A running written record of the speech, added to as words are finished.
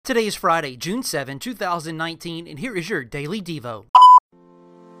Today is Friday, June 7, 2019, and here is your Daily Devo.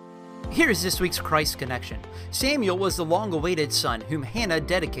 Here is this week's Christ connection. Samuel was the long-awaited son whom Hannah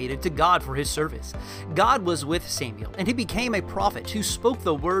dedicated to God for his service. God was with Samuel, and he became a prophet who spoke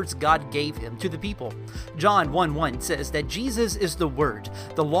the words God gave him to the people. John 1:1 says that Jesus is the Word,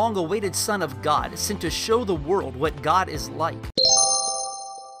 the long-awaited Son of God, sent to show the world what God is like.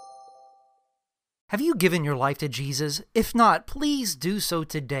 Have you given your life to Jesus? If not, please do so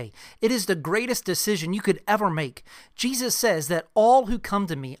today. It is the greatest decision you could ever make. Jesus says that all who come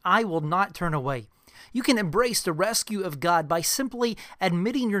to me, I will not turn away. You can embrace the rescue of God by simply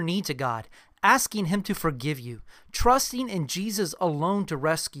admitting your need to God, asking Him to forgive you, trusting in Jesus alone to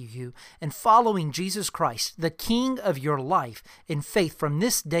rescue you, and following Jesus Christ, the King of your life, in faith from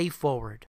this day forward.